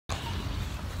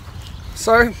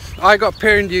So I got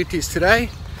parent duties today,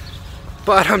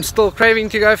 but I'm still craving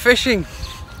to go fishing.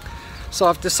 So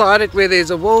I've decided where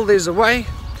there's a will, there's a way,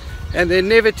 and they're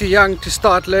never too young to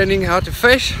start learning how to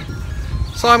fish.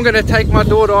 So I'm going to take my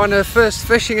daughter on her first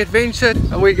fishing adventure,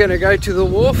 and we're going to go to the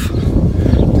wharf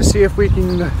to see if we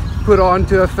can put her on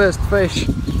to her first fish.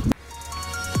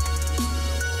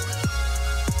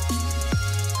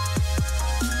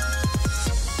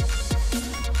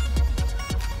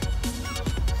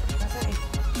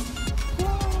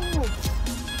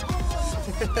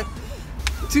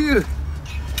 Two.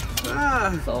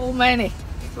 Wow. So many.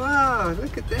 Wow,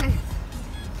 look at that.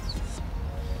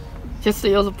 Just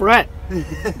use bread.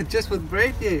 Just with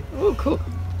bread, yeah. Oh, cool.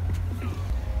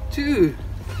 Two.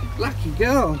 Lucky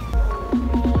girl.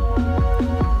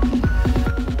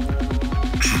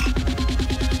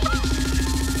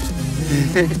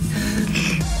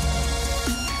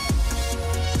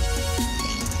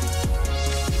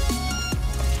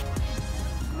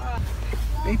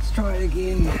 Let's try it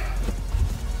again.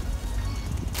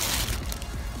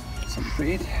 Some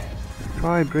bread.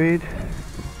 Dry bread.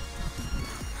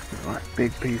 Right,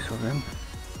 big piece of them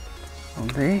on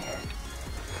there.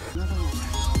 Another one.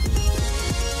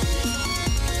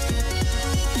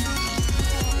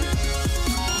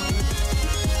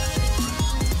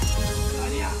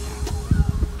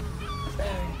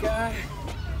 There we go.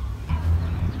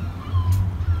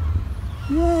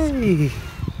 Yay!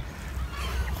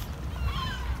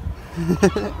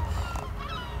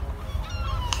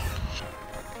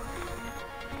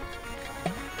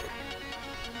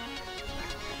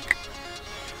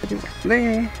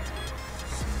 There.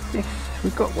 Yes, we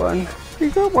got one. We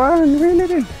got one. Reel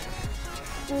it in.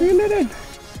 Reel it in.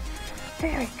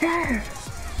 There we go.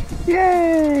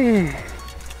 Yay!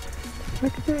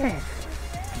 Look at that.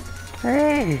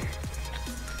 Hey!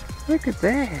 Look at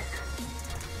that.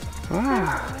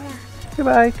 Wow.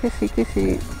 Goodbye, kissy,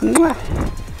 kissy. Mwah.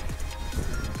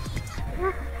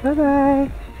 Bye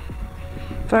bye.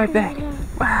 Throw it back.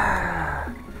 Wow.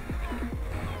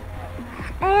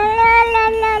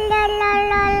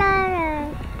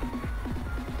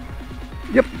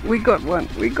 Yep, we got one.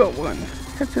 We got one.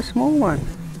 That's a small one.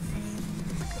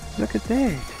 Look at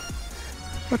that.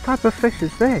 What type of fish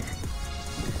is that?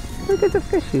 Look at the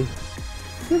fishy.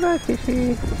 Goodbye,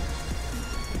 fishy.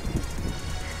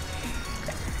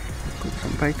 Put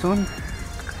some bait on.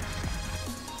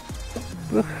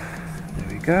 Look. There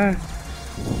we go.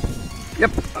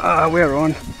 Yep. Ah, we're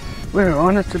on. We're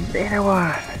on. It's a better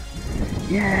one.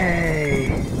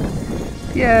 Yay!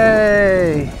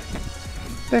 Yay!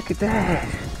 Look at that!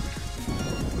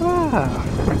 Wow!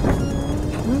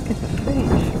 Look at the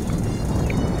fish!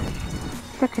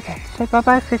 Look at that! Say bye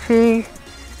bye, fishy!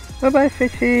 Bye bye,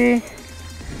 fishy!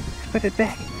 Put it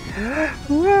back!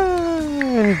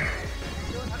 Whoa!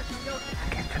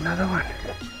 Catch another one!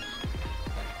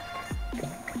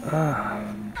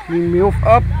 Oh, MILF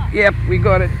up! Yep, we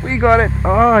got it! We got it!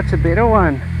 Oh, it's a better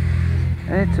one!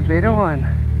 That's a better one.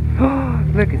 Oh,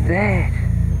 look at that.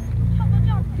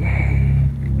 Yay.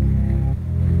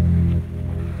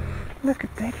 Look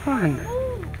at that one.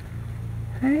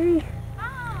 Hey.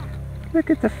 Look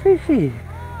at the fishy.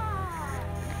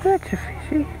 That's a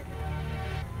fishy.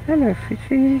 Hello,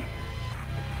 fishy.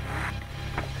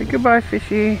 Say goodbye,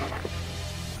 fishy.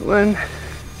 1,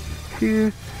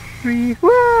 2, 3.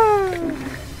 Whoa!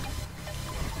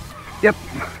 Yep.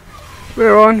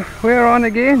 We're on. We're on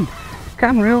again.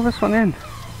 Come reel this one in.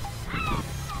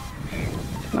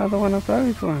 It's another one of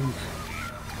those ones.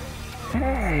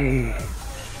 Hey!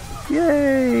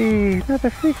 Yay!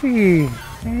 Another fishy!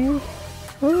 Hey!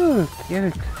 Oh,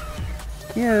 cute!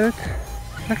 Cute!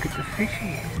 Look at the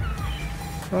fishy!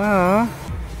 Wow!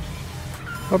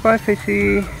 Bye bye,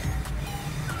 fishy!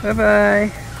 Bye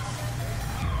bye!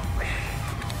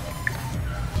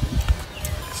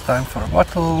 It's time for a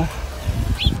bottle,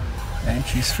 and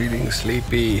she's feeling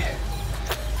sleepy.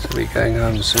 So we're going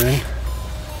home soon.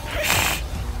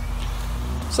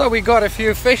 So we got a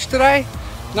few fish today.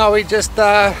 Now we're just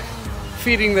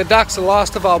feeding the ducks the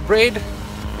last of our bread,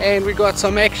 and we got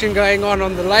some action going on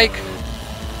the lake.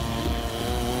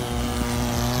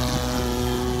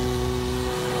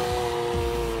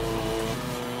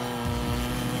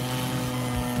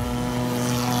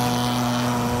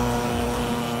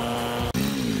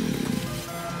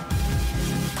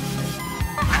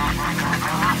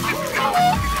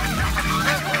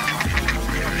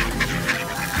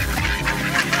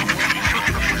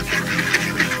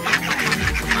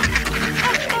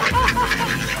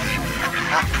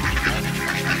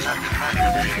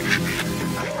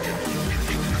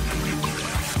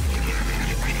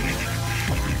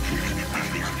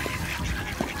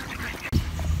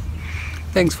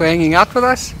 Thanks for hanging out with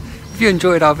us. If you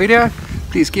enjoyed our video,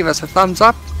 please give us a thumbs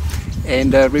up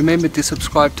and remember to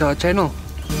subscribe to our channel.